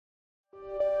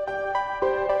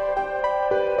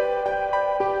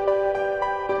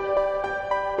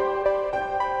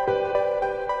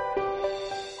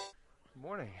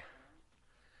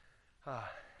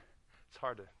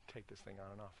hard to take this thing on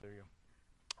and off. There you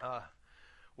go.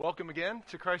 Welcome again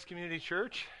to Christ Community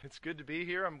Church. It's good to be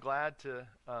here. I'm glad to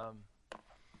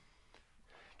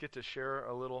get to share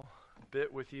a little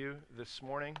bit with you this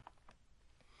morning.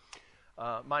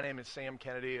 My name is Sam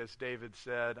Kennedy. As David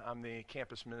said, I'm the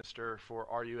campus minister for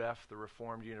RUF, the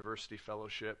Reformed University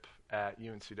Fellowship at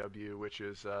UNCW, which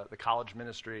is the college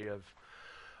ministry of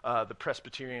the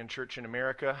Presbyterian Church in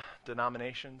America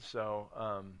denomination. So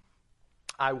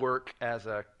I work as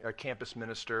a campus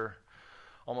minister,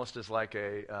 almost as like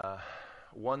a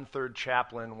one-third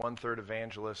chaplain, one-third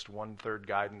evangelist, one-third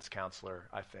guidance counselor,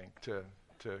 I think,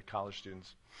 to college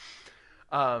students.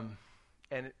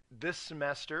 And this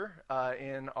semester,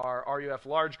 in our RUF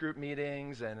large group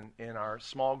meetings and in our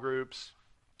small groups,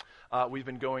 we've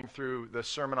been going through the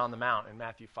Sermon on the Mount in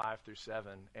Matthew 5 through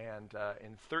 7. And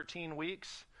in 13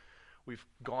 weeks, we've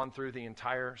gone through the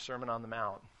entire Sermon on the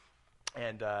Mount.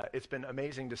 And it's been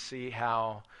amazing to see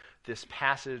how this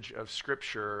passage of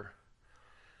Scripture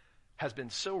has been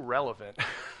so relevant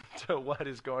to what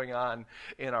is going on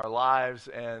in our lives,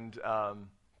 and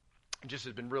just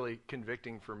has been really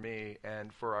convicting for me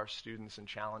and for our students and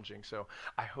challenging. So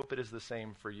I hope it is the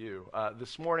same for you.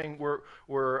 This morning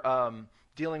we're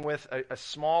dealing with a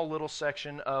small little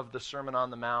section of the Sermon on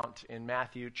the Mount in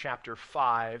Matthew chapter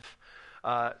 5,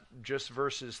 just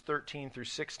verses 13 through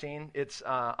 16. It's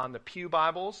on the Pew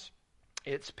Bibles.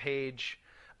 It's page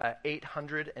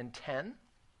 810.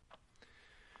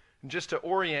 And just to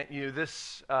orient you,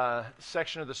 this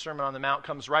section of the Sermon on the Mount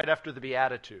comes right after the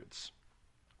Beatitudes.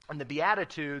 And the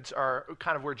Beatitudes are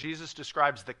kind of where Jesus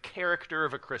describes the character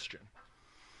of a Christian.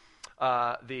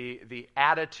 The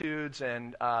attitudes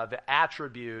and the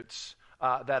attributes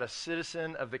that a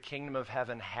citizen of the kingdom of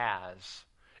heaven has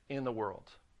in the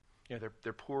world. You know,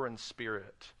 they're poor in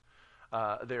spirit.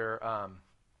 They're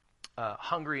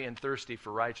hungry and thirsty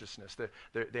for righteousness.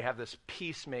 They have this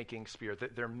peacemaking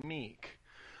spirit. They're meek.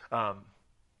 And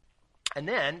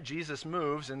then Jesus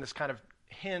moves in this kind of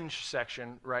hinge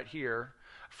section right here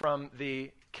from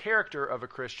the character of a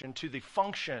Christian to the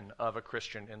function of a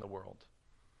Christian in the world.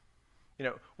 You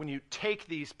know, when you take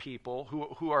these people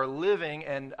who are living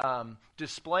and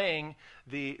displaying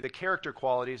the character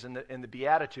qualities in the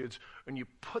Beatitudes, and you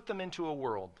put them into a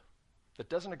world that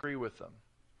doesn't agree with them,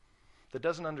 that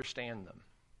doesn't understand them,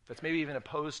 that's maybe even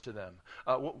opposed to them,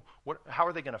 how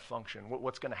are they going to function?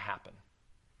 What's going to happen?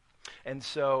 And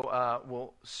so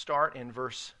we'll start in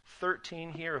verse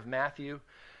 13 here of Matthew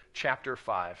chapter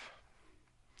 5.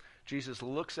 Jesus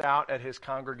looks out at his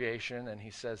congregation and he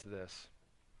says this: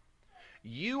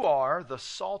 "You are the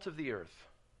salt of the earth.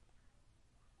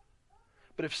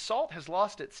 But if salt has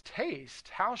lost its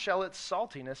taste, how shall its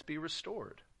saltiness be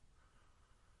restored?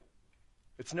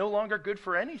 It's no longer good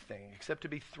for anything except to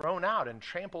be thrown out and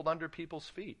trampled under people's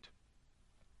feet.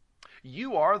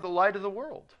 You are the light of the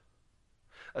world.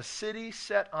 A city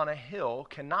set on a hill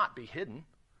cannot be hidden,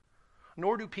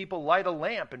 nor do people light a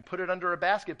lamp and put it under a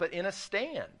basket, but in a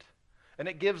stand, and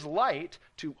it gives light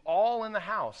to all in the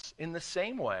house. In the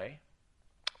same way,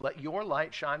 let your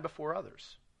light shine before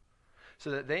others,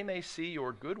 so that they may see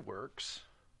your good works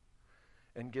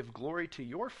and give glory to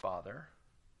your Father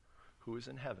who is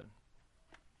in heaven."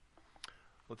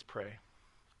 Let's pray.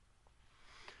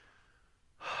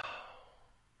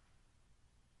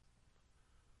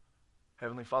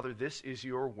 Heavenly Father, this is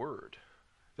your word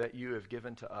that you have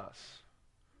given to us.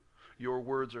 Your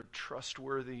words are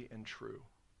trustworthy and true.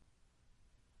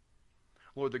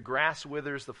 Lord, the grass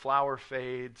withers, the flower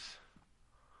fades.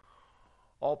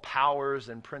 All powers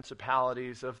and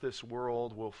principalities of this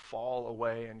world will fall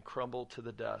away and crumble to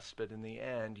the dust, but in the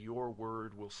end, your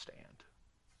word will stand.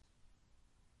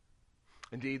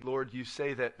 Indeed, Lord, you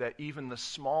say that even the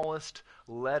smallest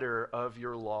letter of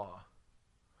your law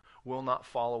will not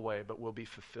fall away, but will be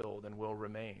fulfilled and will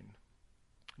remain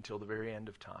until the very end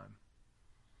of time.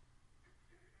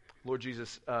 Lord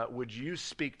Jesus, would you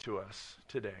speak to us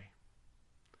today?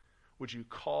 Would you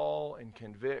call and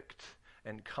convict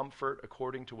and comfort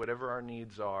according to whatever our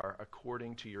needs are,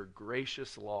 according to your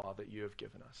gracious law that you have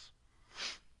given us?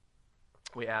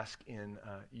 We ask in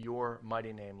your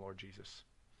mighty name, Lord Jesus.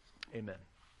 Amen.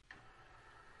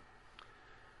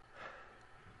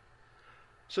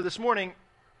 So this morning,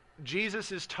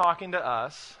 Jesus is talking to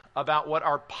us about what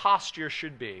our posture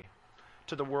should be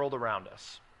to the world around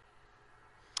us.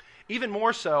 Even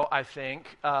more so, I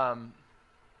think,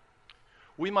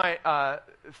 we might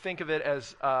think of it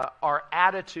as our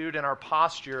attitude and our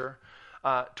posture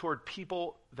toward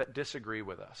people that disagree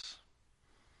with us,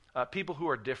 people who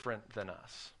are different than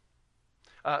us.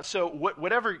 So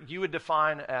whatever you would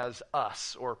define as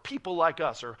us, or people like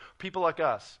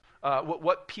us,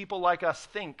 what people like us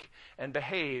think and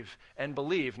behave and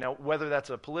believe. Now, whether that's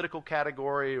a political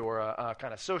category or a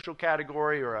kind of social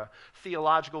category or a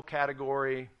theological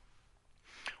category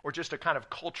or just a kind of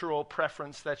cultural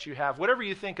preference that you have, whatever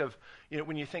you think of,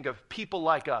 when you think of people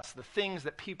like us, the things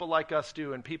that people like us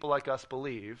do and people like us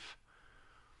believe,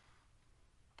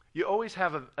 you always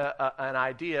have an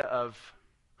idea of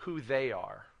who they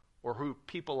are or who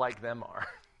people like them are.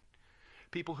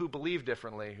 People who believe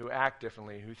differently, who act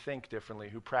differently, who think differently,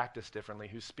 who practice differently,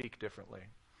 who speak differently.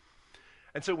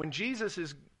 And so when Jesus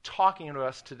is talking to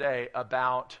us today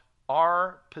about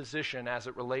our position as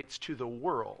it relates to the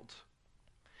world,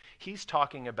 he's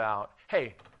talking about,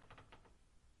 hey,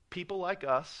 people like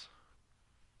us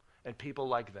and people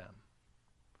like them.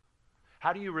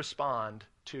 How do you respond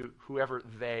to whoever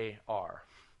they are?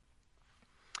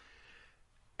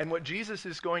 And what Jesus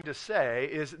is going to say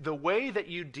is the way that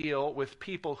you deal with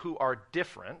people who are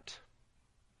different,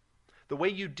 the way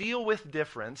you deal with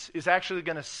difference is actually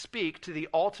going to speak to the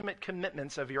ultimate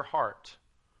commitments of your heart.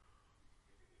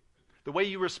 The way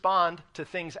you respond to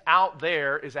things out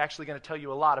there is actually going to tell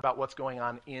you a lot about what's going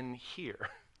on in here.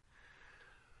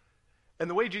 And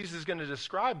the way Jesus is going to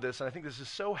describe this, and I think this is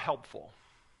so helpful,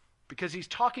 because he's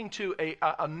talking to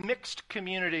a mixed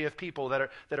community of people that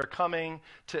are coming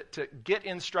to get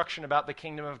instruction about the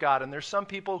kingdom of God. And there's some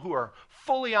people who are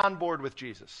fully on board with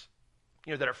Jesus,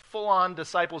 that are full-on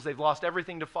disciples. They've lost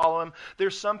everything to follow him.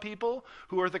 There's some people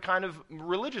who are the kind of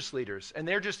religious leaders, and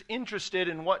they're just interested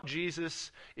in what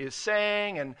Jesus is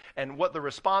saying and what the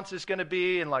response is going to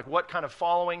be and like what kind of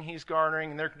following he's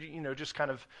garnering. And they're just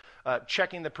kind of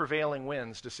checking the prevailing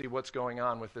winds to see what's going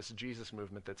on with this Jesus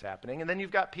movement that's happening. And then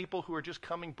you've got people who are just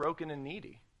coming broken and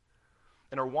needy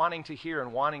and are wanting to hear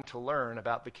and wanting to learn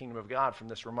about the kingdom of God from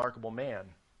this remarkable man.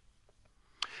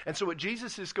 And so what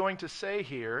Jesus is going to say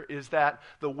here is that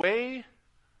the way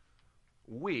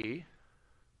we,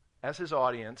 as his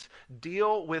audience,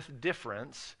 deal with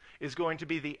difference is going to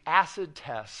be the acid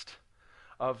test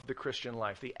of the Christian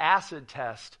life, the acid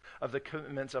test of the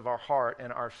commitments of our heart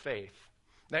and our faith.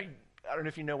 Now, I don't know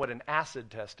if you know what an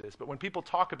acid test is, but when people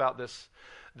talk about this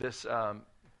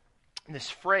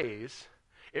phrase,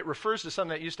 it refers to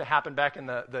something that used to happen back in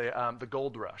the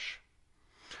gold rush.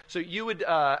 So you would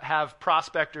have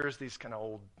prospectors, these kind of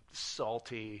old,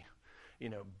 salty,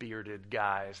 bearded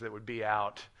guys that would be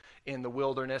out in the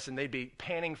wilderness, and they'd be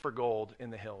panning for gold in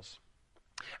the hills.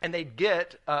 And they'd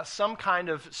get some kind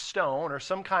of stone or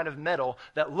some kind of metal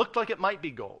that looked like it might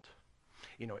be gold.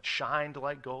 It shined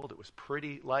like gold. It was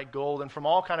pretty like gold. And from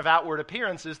all kind of outward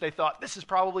appearances, they thought, this is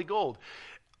probably gold.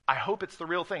 I hope it's the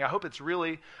real thing. I hope it's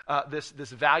really this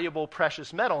valuable,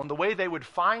 precious metal. And the way they would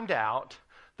find out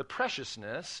the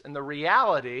preciousness and the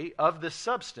reality of this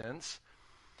substance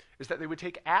is that they would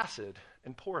take acid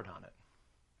and pour it on it.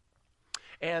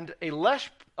 And a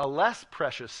less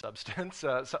precious substance,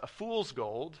 a fool's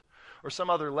gold, or some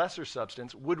other lesser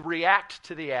substance, would react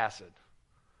to the acid.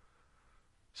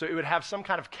 So it would have some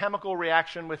kind of chemical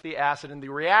reaction with the acid, and the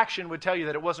reaction would tell you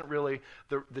that it wasn't really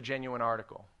the genuine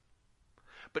article.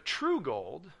 But true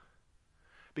gold,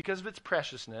 because of its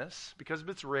preciousness, because of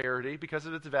its rarity, because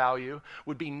of its value,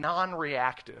 would be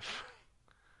non-reactive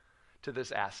to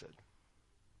this acid.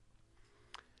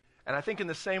 And I think in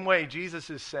the same way, Jesus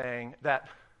is saying that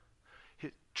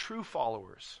true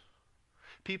followers,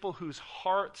 people whose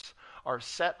hearts are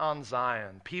set on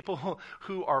Zion, people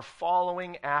who are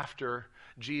following after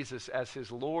Jesus as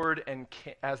his Lord and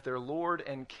as their Lord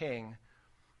and King,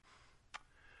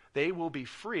 they will be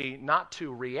free not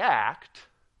to react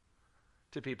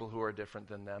to people who are different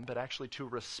than them, but actually to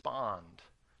respond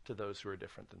to those who are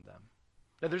different than them.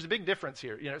 Now, there's a big difference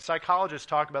here. Psychologists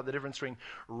talk about the difference between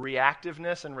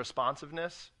reactiveness and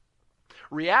responsiveness.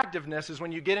 Reactiveness is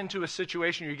when you get into a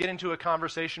situation, you get into a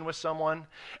conversation with someone,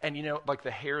 and like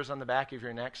the hairs on the back of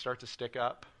your neck start to stick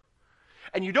up.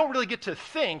 And you don't really get to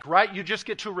think, right? You just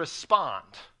get to respond.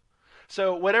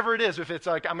 So whatever it is, if it's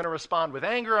like I'm going to respond with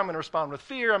anger, I'm going to respond with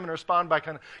fear, I'm going to respond by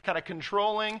kind of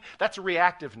controlling, that's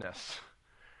reactiveness.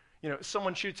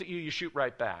 Someone shoots at you, you shoot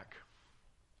right back.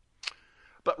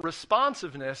 But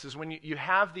responsiveness is when you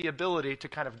have the ability to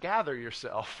kind of gather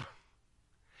yourself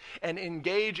and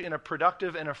engage in a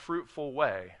productive and a fruitful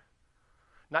way.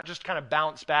 Not just kind of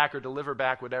bounce back or deliver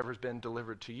back whatever's been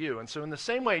delivered to you. And so in the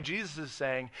same way, Jesus is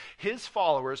saying his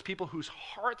followers, people whose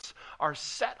hearts are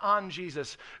set on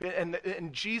Jesus, and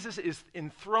Jesus is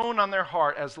enthroned on their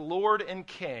heart as Lord and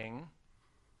King,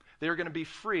 they're going to be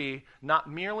free not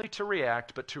merely to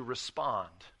react, but to respond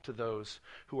to those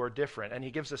who are different. And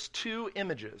he gives us two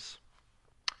images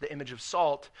the image of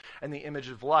salt and the image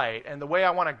of light. And the way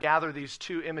I want to gather these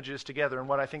two images together and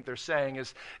what I think they're saying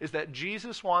is that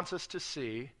Jesus wants us to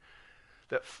see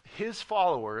that his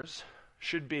followers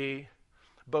should be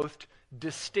both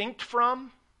distinct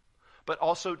from, but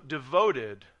also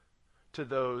devoted to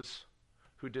those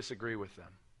who disagree with them.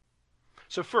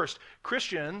 So first,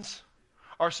 Christians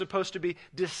are supposed to be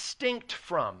distinct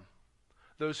from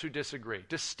those who disagree,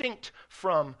 distinct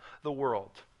from the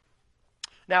world.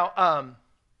 Now,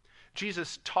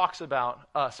 Jesus talks about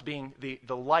us being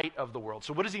the light of the world.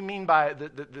 So what does he mean by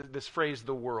this phrase,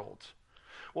 the world?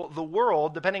 Well, the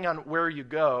world, depending on where you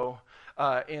go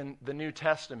in the New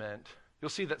Testament, you'll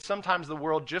see that sometimes the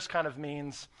world just kind of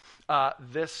means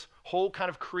this whole kind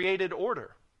of created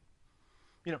order.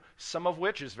 You know, some of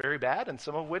which is very bad and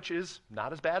some of which is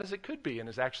not as bad as it could be and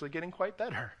is actually getting quite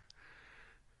better.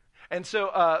 And so,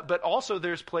 but also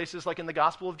there's places like in the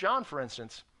Gospel of John, for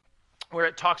instance, where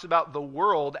it talks about the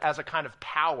world as a kind of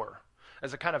power,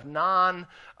 as a kind of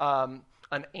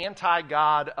an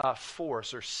anti-God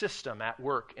force or system at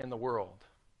work in the world.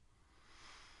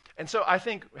 And so I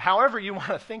think, however you want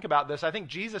to think about this, I think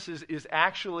Jesus is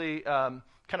actually kind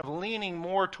of leaning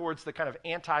more towards the kind of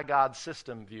anti-God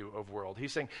system view of world.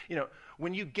 He's saying, you know,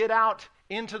 when you get out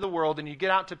into the world and you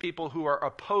get out to people who are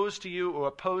opposed to you or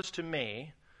opposed to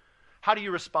me, how do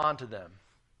you respond to them?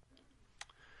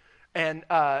 And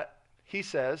he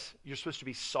says, you're supposed to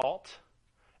be salt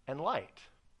and light.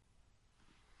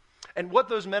 And what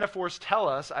those metaphors tell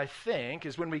us, I think,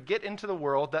 is when we get into the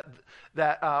world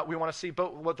that we want to see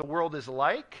both what the world is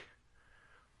like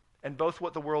and both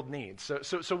what the world needs.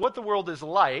 So what the world is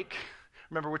like,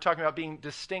 remember we're talking about being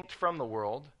distinct from the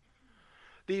world.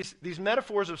 These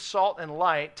metaphors of salt and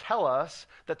light tell us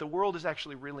that the world is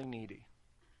actually really needy.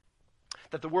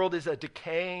 That the world is a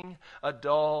decaying, a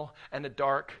dull, and a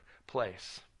dark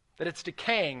place. That it's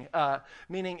decaying,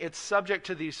 meaning it's subject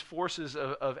to these forces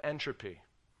of entropy.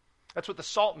 That's what the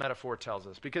salt metaphor tells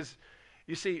us. Because,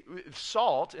 you see,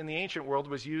 salt in the ancient world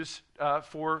was used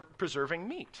for preserving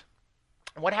meat.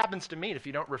 And what happens to meat if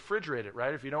you don't refrigerate it,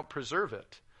 right? If you don't preserve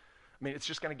it? I mean, it's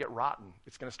just going to get rotten.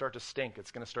 It's going to start to stink.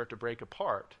 It's going to start to break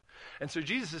apart. And so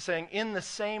Jesus is saying, in the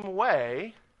same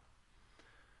way,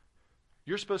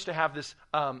 you're supposed to have this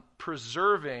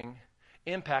preserving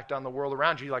impact on the world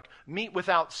around you. Like, meat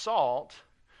without salt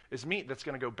is meat that's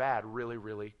going to go bad really,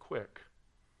 really quick.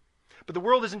 But the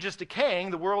world isn't just decaying,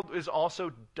 the world is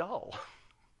also dull.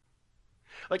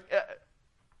 Like,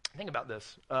 think about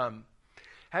this.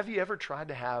 Have you ever tried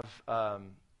to have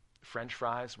French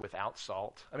fries without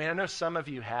salt? I mean, I know some of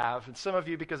you have, and some of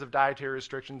you, because of dietary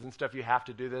restrictions and stuff, you have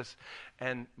to do this,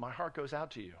 and my heart goes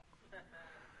out to you.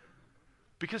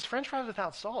 Because French fries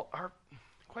without salt are,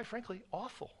 quite frankly,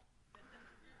 awful.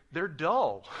 They're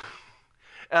dull.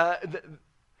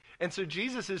 And so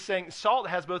Jesus is saying salt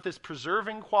has both this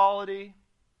preserving quality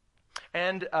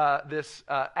and this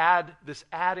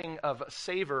adding of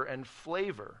savor and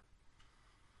flavor.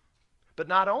 But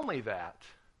not only that,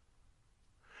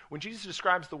 when Jesus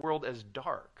describes the world as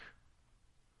dark,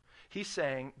 he's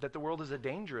saying that the world is a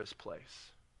dangerous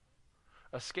place,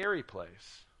 a scary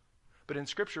place. But in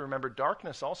Scripture, remember,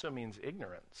 darkness also means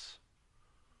ignorance.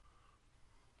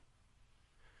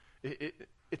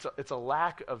 It's a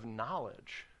lack of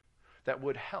knowledge that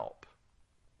would help.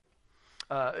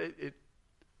 At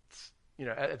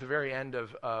the very end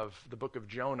of the book of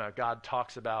Jonah, God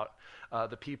talks about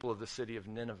the people of the city of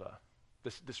Nineveh,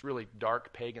 this really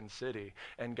dark pagan city.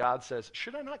 And God says,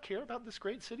 should I not care about this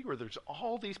great city where there's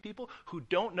all these people who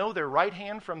don't know their right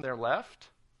hand from their left?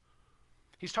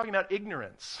 He's talking about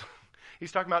ignorance.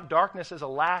 He's talking about darkness as a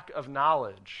lack of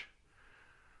knowledge.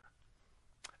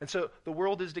 And so the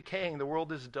world is decaying, the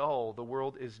world is dull, the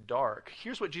world is dark.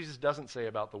 Here's what Jesus doesn't say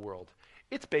about the world.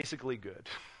 It's basically good.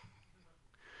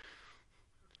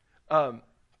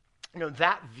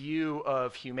 That view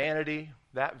of humanity,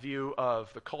 that view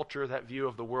of the culture, that view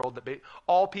of the world, that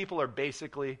all people are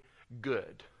basically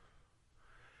good,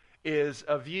 is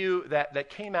a view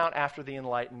that came out after the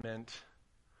Enlightenment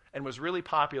and was really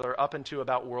popular up until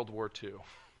about World War II.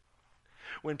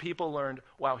 When people learned,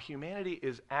 wow, humanity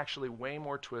is actually way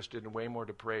more twisted and way more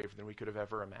depraved than we could have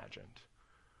ever imagined.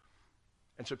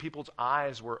 And so people's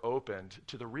eyes were opened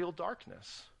to the real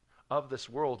darkness of this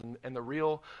world and the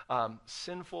real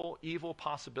sinful, evil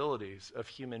possibilities of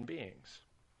human beings.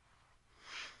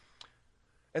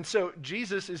 And so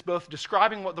Jesus is both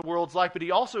describing what the world's like, but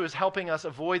he also is helping us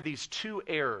avoid these two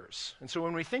errors. And so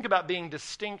when we think about being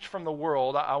distinct from the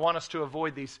world, I want us to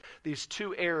avoid these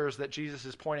two errors that Jesus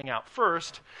is pointing out.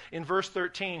 First, in verse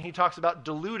 13, he talks about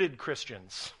deluded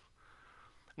Christians.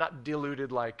 Not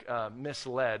diluted like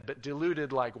misled, but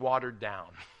diluted like watered down.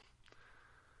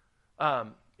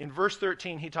 In verse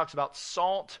 13, he talks about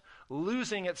salt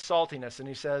losing its saltiness, and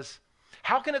he says,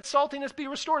 how can its saltiness be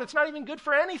restored? It's not even good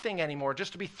for anything anymore,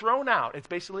 just to be thrown out. It's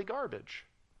basically garbage.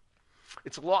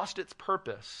 It's lost its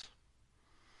purpose.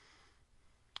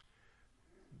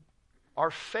 Our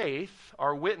faith,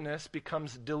 our witness,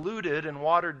 becomes diluted and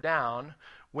watered down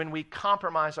when we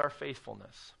compromise our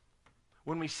faithfulness,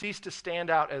 when we cease to stand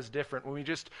out as different, when we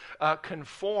just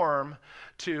conform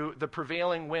to the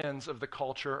prevailing winds of the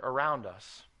culture around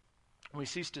us. When we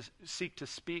cease to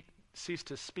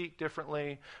speak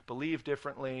differently, believe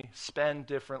differently, spend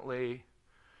differently,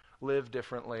 live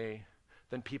differently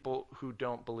than people who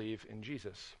don't believe in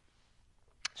Jesus.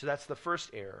 So that's the first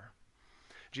error.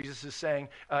 Jesus is saying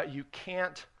you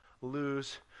can't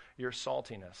lose your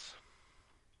saltiness.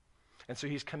 And so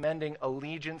he's commending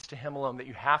allegiance to him alone, that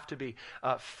you have to be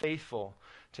faithful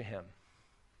to him.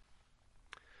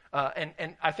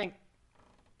 And I think,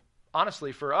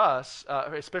 honestly, for us,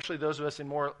 especially those of us in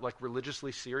more like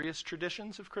religiously serious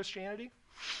traditions of Christianity,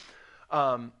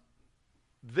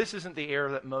 this isn't the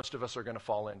error that most of us are going to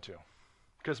fall into.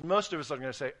 Because most of us are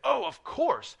going to say, oh, of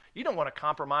course, you don't want to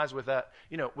compromise with that,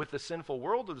 with the sinful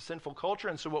world or the sinful culture.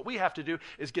 And so what we have to do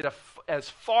is get as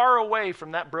far away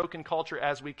from that broken culture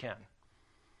as we can.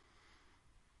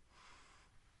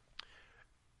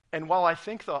 And while I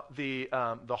think the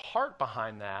heart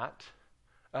behind that,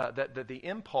 that the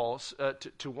impulse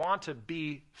to want to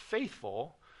be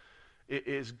faithful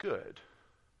is good,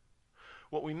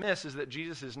 what we miss is that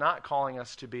Jesus is not calling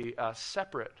us to be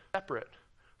separate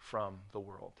from the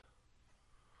world.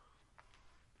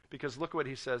 Because look what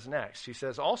he says next. He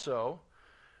says also,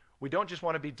 we don't just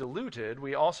want to be diluted,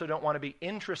 we also don't want to be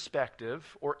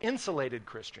introspective or insulated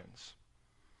Christians.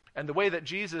 And the way that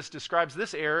Jesus describes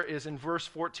this error is in verse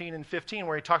 14 and 15,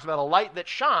 where he talks about a light that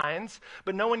shines,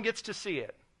 but no one gets to see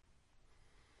it.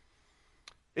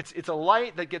 It's a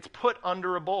light that gets put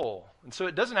under a bowl. And so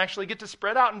it doesn't actually get to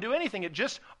spread out and do anything. It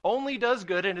just only does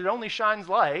good, and it only shines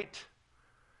light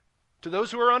to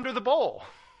those who are under the bowl.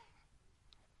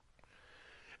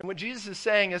 And what Jesus is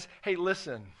saying is, hey,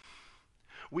 listen,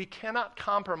 we cannot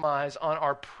compromise on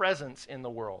our presence in the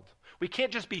world. We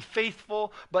can't just be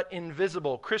faithful but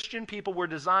invisible. Christian people were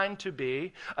designed to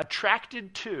be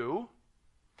attracted to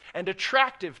and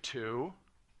attractive to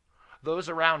those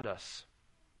around us.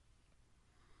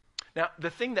 Now,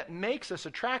 the thing that makes us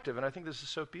attractive, and I think this is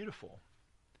so beautiful,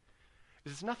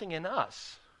 is it's nothing in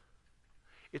us.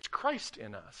 It's Christ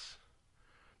in us.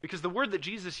 Because the word that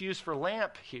Jesus used for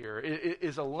lamp here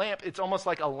is a lamp. It's almost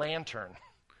like a lantern.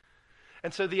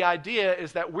 And so the idea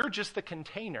is that we're just the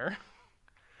container,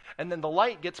 and then the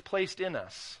light gets placed in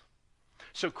us.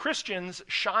 So Christians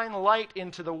shine light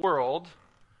into the world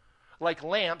like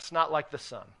lamps, not like the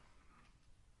sun.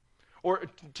 Or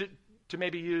to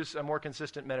maybe use a more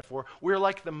consistent metaphor, we're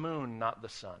like the moon, not the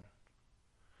sun.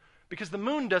 Because the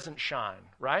moon doesn't shine,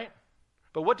 right?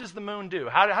 But what does the moon do?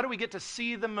 How do we get to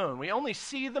see the moon? We only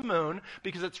see the moon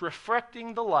because it's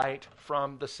reflecting the light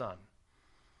from the sun.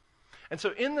 And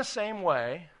so in the same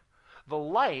way, the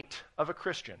light of a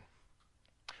Christian,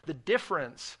 the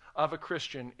difference of a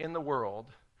Christian in the world,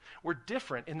 we're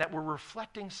different in that we're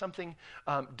reflecting something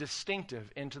distinctive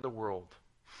into the world.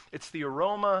 It's the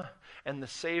aroma and the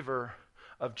savor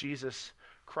of Jesus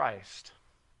Christ.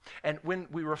 And when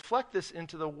we reflect this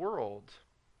into the world,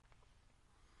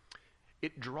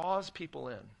 it draws people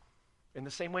in the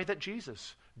same way that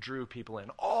Jesus drew people in.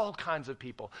 All kinds of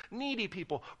people, needy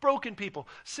people, broken people,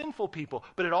 sinful people,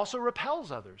 but it also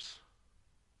repels others.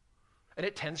 And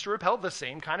it tends to repel the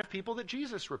same kind of people that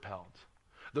Jesus repelled.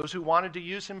 Those who wanted to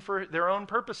use him for their own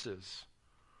purposes.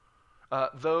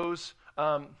 Those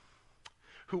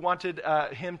who wanted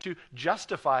him to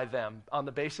justify them on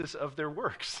the basis of their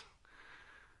works.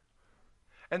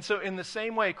 And so in the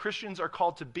same way, Christians are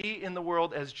called to be in the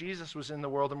world as Jesus was in the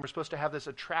world, and we're supposed to have this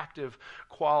attractive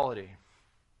quality.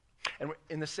 And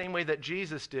in the same way that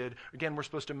Jesus did, again, we're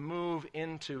supposed to move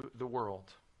into the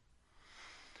world.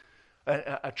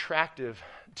 Attractive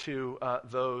to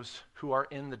those who are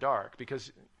in the dark.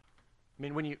 Because,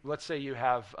 let's say you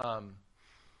have,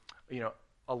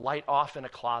 a light off in a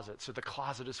closet, so the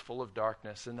closet is full of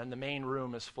darkness, and then the main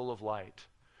room is full of light.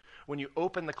 When you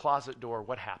open the closet door,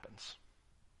 what happens?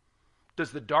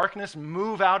 Does the darkness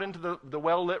move out into the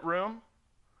well-lit room?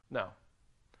 No.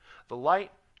 The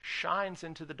light shines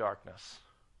into the darkness,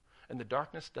 and the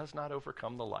darkness does not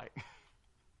overcome the light.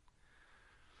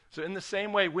 So in the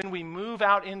same way, when we move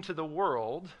out into the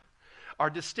world, our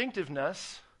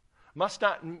distinctiveness must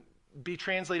not be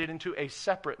translated into a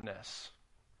separateness.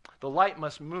 The light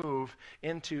must move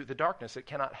into the darkness. It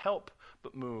cannot help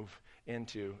but move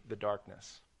into the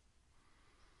darkness.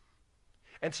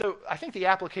 And so I think the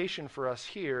application for us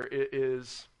here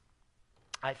is,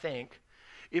 I think,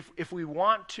 if we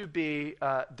want to be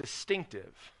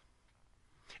distinctive,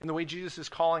 in the way Jesus is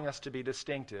calling us to be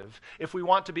distinctive, if we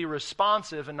want to be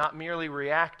responsive and not merely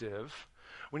reactive,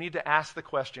 we need to ask the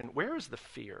question, where is the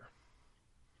fear?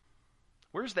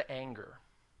 Where's the anger?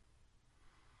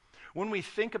 When we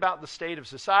think about the state of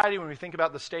society, when we think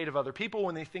about the state of other people,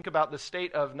 when we think about the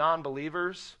state of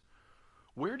non-believers,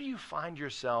 where do you find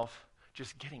yourself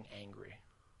just getting angry,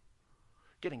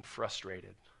 getting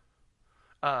frustrated?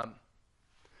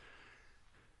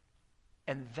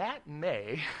 And that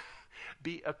may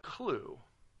be a clue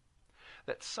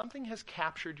that something has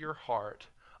captured your heart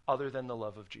other than the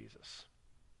love of Jesus.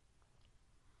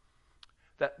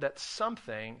 That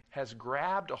something has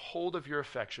grabbed a hold of your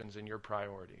affections and your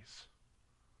priorities.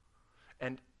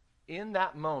 And in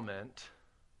that moment,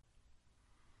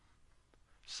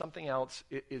 something else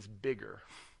is bigger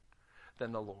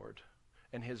than the Lord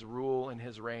and his rule and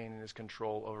his reign and his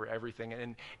control over everything,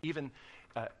 and even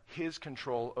his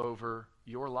control over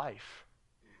your life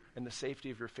and the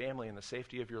safety of your family and the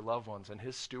safety of your loved ones and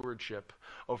his stewardship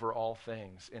over all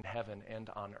things in heaven and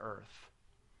on earth.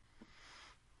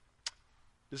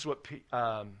 This is what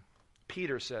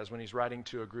Peter says when he's writing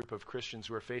to a group of Christians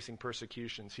who are facing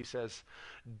persecutions. He says,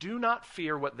 "Do not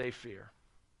fear what they fear.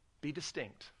 Be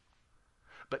distinct.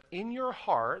 But in your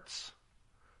hearts,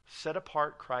 set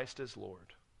apart Christ as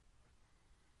Lord."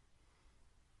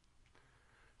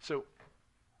 So,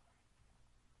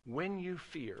 when you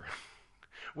fear,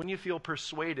 when you feel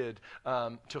persuaded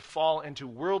to fall into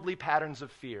worldly patterns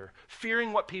of fear,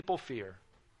 fearing what people fear,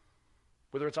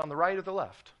 whether it's on the right or the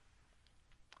left,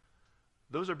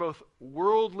 those are both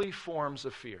worldly forms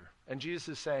of fear. And Jesus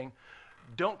is saying,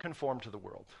 don't conform to the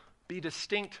world. Be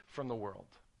distinct from the world.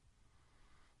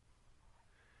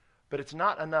 But it's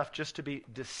not enough just to be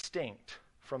distinct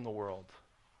from the world.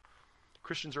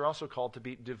 Christians are also called to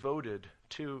be devoted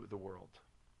to the world.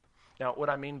 Now, what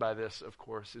I mean by this, of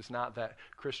course, is not that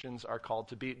Christians are called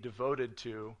to be devoted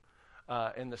to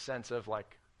in the sense of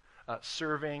like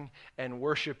serving and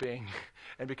worshiping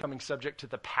and becoming subject to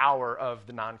the power of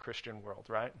the non-Christian world,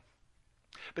 right?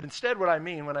 But instead, what I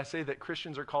mean when I say that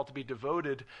Christians are called to be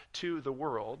devoted to the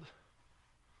world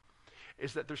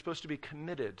is that they're supposed to be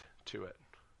committed to it,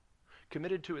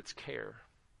 committed to its care,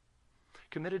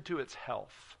 committed to its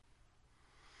health.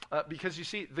 Because you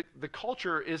see, the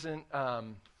culture isn't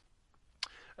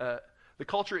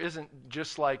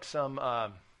just like some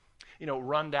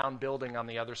rundown building on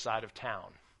the other side of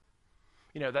town.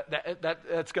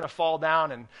 That's going to fall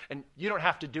down and you don't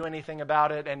have to do anything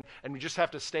about it, and we just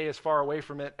have to stay as far away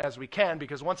from it as we can,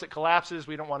 because once it collapses,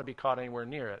 we don't want to be caught anywhere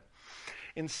near it.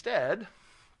 Instead,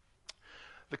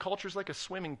 the culture is like a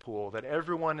swimming pool that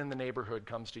everyone in the neighborhood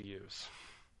comes to use,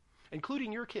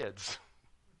 including your kids,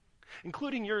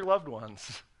 including your loved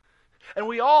ones. And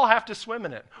we all have to swim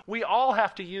in it. We all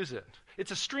have to use it.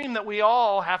 It's a stream that we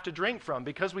all have to drink from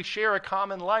because we share a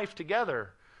common life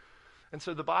together. And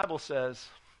so the Bible says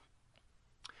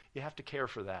you have to care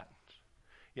for that.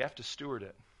 You have to steward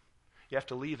it. You have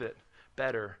to leave it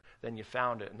better than you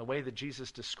found it. And the way that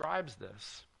Jesus describes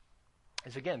this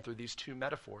is, again, through these two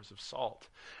metaphors of salt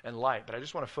and light. But I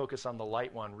just want to focus on the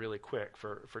light one really quick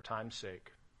for time's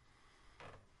sake.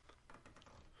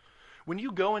 When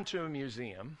you go into a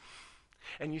museum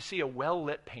and you see a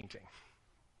well-lit painting,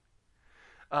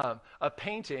 a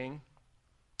painting,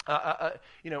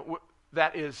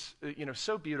 that is,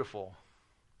 so beautiful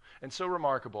and so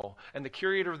remarkable, and the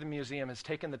curator of the museum has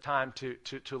taken the time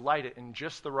to light it in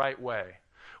just the right way,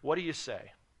 what do you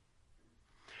say?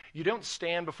 You don't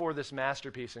stand before this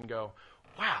masterpiece and go,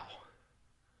 wow,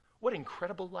 what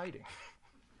incredible lighting.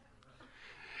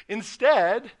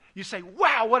 Instead, you say,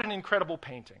 wow, what an incredible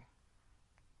painting.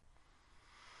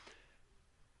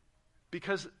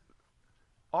 Because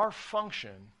our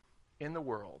function in the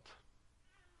world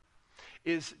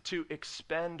is to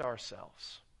expend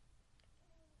ourselves,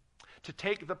 to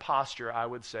take the posture, I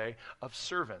would say, of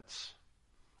servants.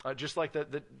 Just like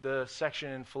the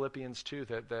section in Philippians 2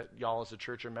 that y'all as a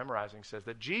church are memorizing says,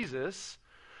 that Jesus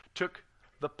took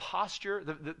the posture,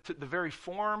 the very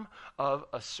form of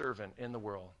a servant in the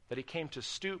world, that he came to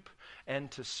stoop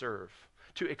and to serve,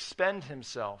 to expend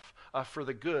himself for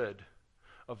the good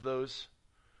of those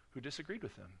who disagreed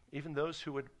with him, even those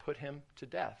who would put him to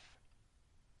death.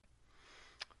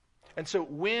 And so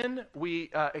when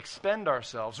we expend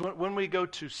ourselves, when we go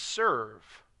to serve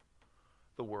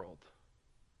the world,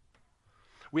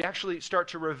 we actually start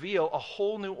to reveal a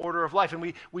whole new order of life.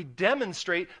 And we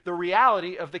demonstrate the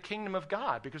reality of the kingdom of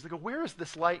God, because they go, where is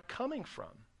this light coming from?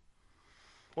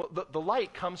 Well, the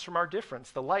light comes from our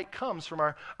difference. The light comes from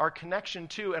our connection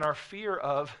to and our fear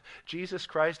of Jesus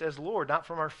Christ as Lord, not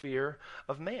from our fear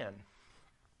of man.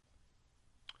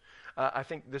 I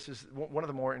think this is one of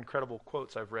the more incredible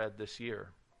quotes I've read this year.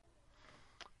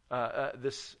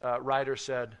 This writer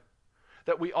said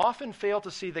that we often fail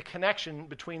to see the connection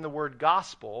between the word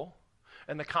gospel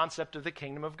and the concept of the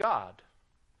kingdom of God.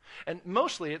 And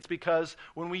mostly it's because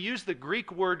when we use the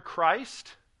Greek word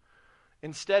Christ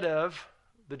instead of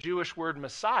the Jewish word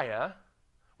Messiah,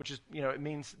 which is, it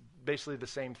means basically the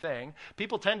same thing,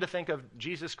 people tend to think of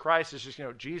Jesus Christ as just,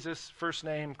 Jesus' first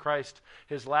name, Christ,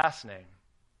 his last name.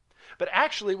 But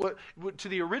actually, what to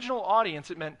the original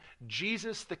audience, it meant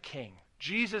Jesus the King,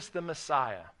 Jesus the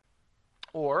Messiah,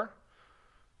 or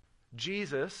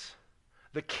Jesus,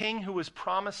 the King who was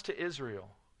promised to Israel.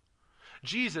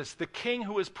 Jesus, the King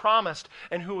who was promised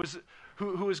and who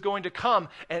is going to come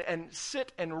and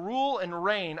sit and rule and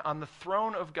reign on the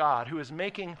throne of God, who is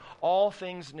making all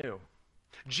things new.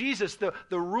 Jesus, the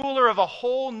ruler of a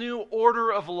whole new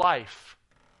order of life,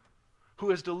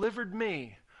 who has delivered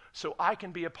me so I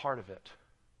can be a part of it.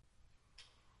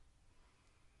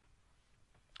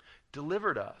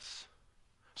 Delivered us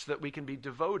so that we can be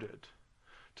devoted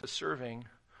to serving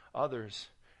others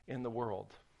in the world.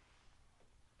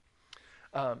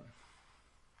 The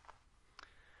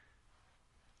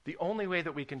only way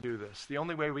that we can do this, the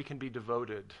only way we can be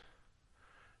devoted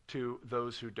to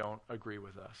those who don't agree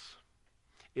with us,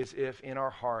 is if in our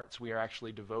hearts we are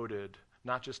actually devoted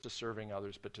not just to serving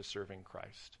others, but to serving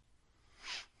Christ.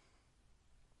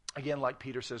 Again, like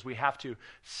Peter says, we have to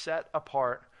set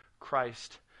apart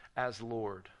Christ as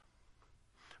Lord,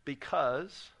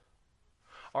 because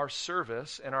our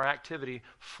service and our activity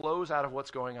flows out of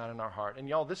what's going on in our heart. And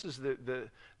y'all, this is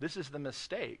the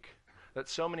mistake that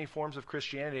so many forms of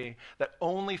Christianity that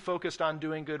only focused on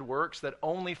doing good works, that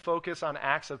only focus on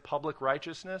acts of public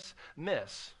righteousness,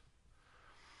 miss.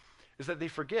 Is that they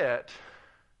forget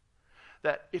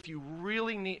that if you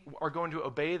really are going to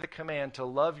obey the command to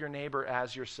love your neighbor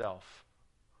as yourself,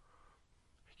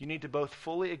 you need to both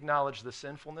fully acknowledge the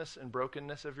sinfulness and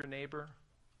brokenness of your neighbor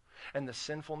and the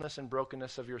sinfulness and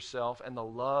brokenness of yourself and the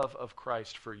love of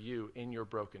Christ for you in your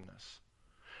brokenness.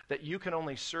 That you can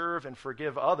only serve and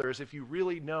forgive others if you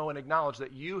really know and acknowledge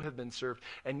that you have been served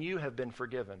and you have been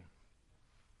forgiven.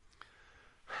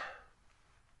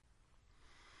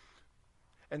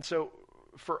 And so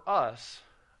for us,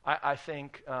 I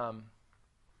think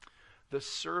the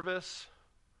service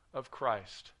of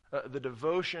Christ, the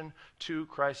devotion to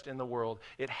Christ in the world,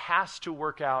 it has to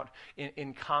work out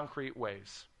in concrete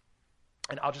ways.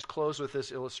 And I'll just close with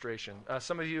this illustration.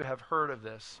 Some of you have heard of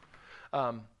this.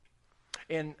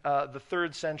 In the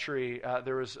 3rd century,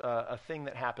 there was a thing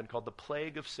that happened called the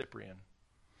Plague of Cyprian.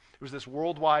 It was this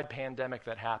worldwide pandemic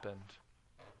that happened.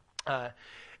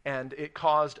 And it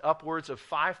caused upwards of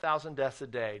 5,000 deaths a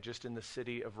day just in the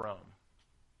city of Rome.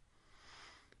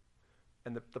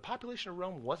 And the population of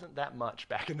Rome wasn't that much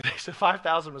back in the day, so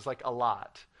 5,000 was like a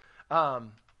lot.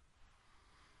 And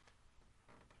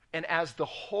as the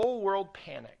whole world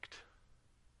panicked,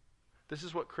 this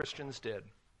is what Christians did.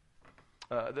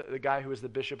 The guy who was the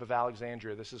Bishop of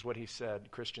Alexandria, this is what he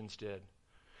said Christians did.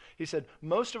 He said,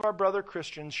 most of our brother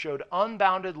Christians showed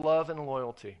unbounded love and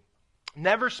loyalty,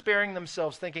 never sparing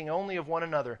themselves, thinking only of one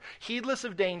another. Heedless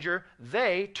of danger,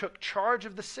 they took charge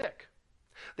of the sick.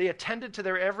 They attended to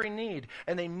their every need,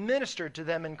 and they ministered to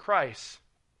them in Christ.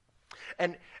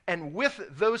 And with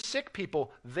those sick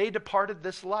people, they departed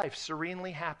this life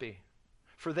serenely happy,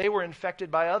 for they were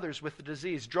infected by others with the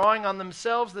disease, drawing on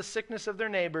themselves the sickness of their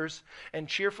neighbors and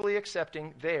cheerfully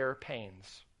accepting their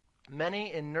pains.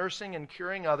 Many, in nursing and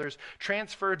curing others,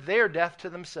 transferred their death to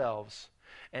themselves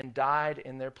and died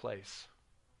in their place.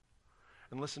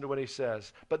 And listen to what he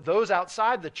says. But those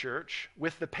outside the church,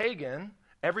 with the pagan,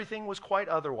 everything was quite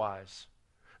otherwise.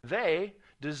 They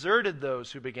deserted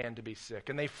those who began to be sick,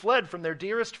 and they fled from their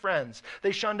dearest friends.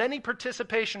 They shunned any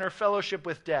participation or fellowship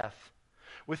with death.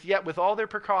 Yet with all their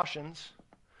precautions,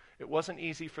 it wasn't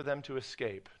easy for them to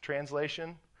escape.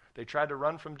 Translation, they tried to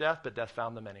run from death, but death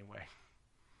found them anyway.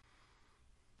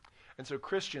 And so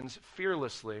Christians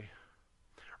fearlessly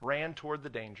ran toward the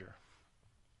danger.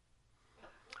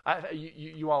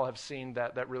 You all have seen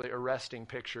that really arresting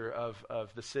picture of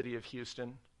the city of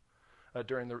Houston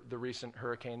during the recent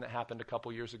hurricane that happened a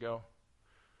couple years ago.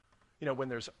 You know, when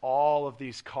there's all of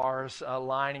these cars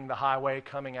lining the highway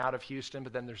coming out of Houston,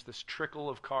 but then there's this trickle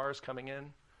of cars coming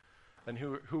in. And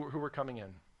who were coming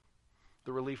in?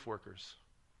 The relief workers.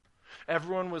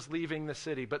 Everyone was leaving the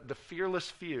city, but the fearless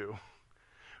few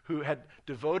who had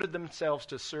devoted themselves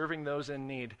to serving those in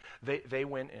need, they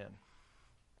went in.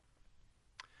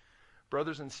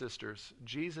 Brothers and sisters,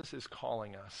 Jesus is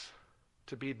calling us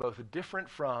to be both different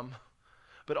from,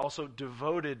 but also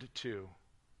devoted to,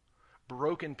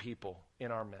 broken people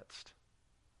in our midst.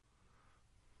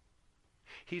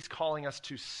 He's calling us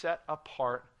to set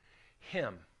apart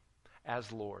him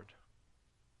as Lord.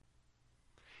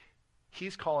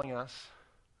 He's calling us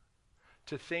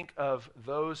to think of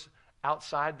those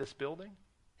outside this building,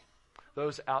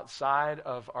 those outside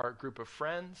of our group of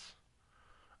friends,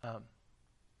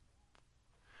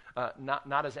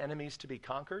 not as enemies to be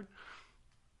conquered,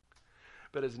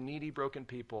 but as needy, broken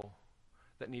people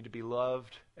that need to be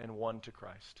loved and won to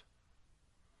Christ.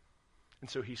 And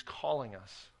so he's calling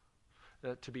us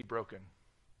to be broken.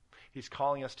 He's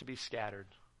calling us to be scattered.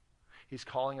 He's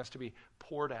calling us to be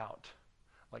poured out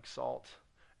like salt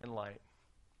and light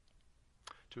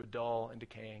to a dull and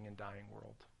decaying and dying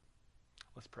world.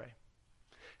 Let's pray.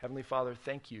 Heavenly Father,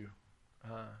 thank you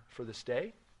for this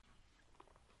day.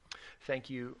 Thank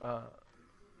you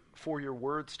for your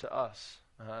words to us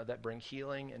that bring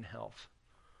healing and health.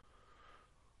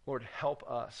 Lord, help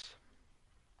us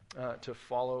to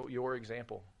follow your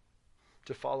example,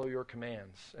 to follow your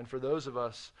commands. And for those of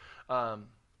us,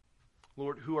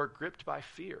 Lord, who are gripped by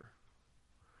fear,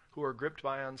 who are gripped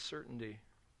by uncertainty,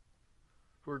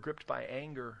 who are gripped by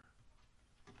anger,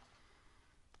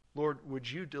 Lord, would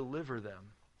you deliver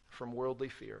them from worldly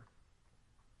fear?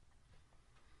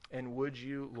 And would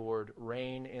you, Lord,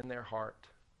 reign in their heart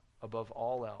above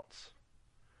all else?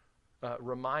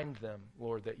 Remind them,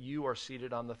 Lord, that you are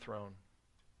seated on the throne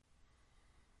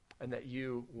and that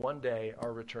you one day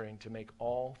are returning to make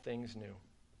all things new.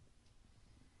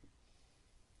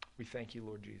 We thank you,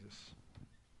 Lord Jesus.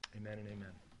 Amen and amen.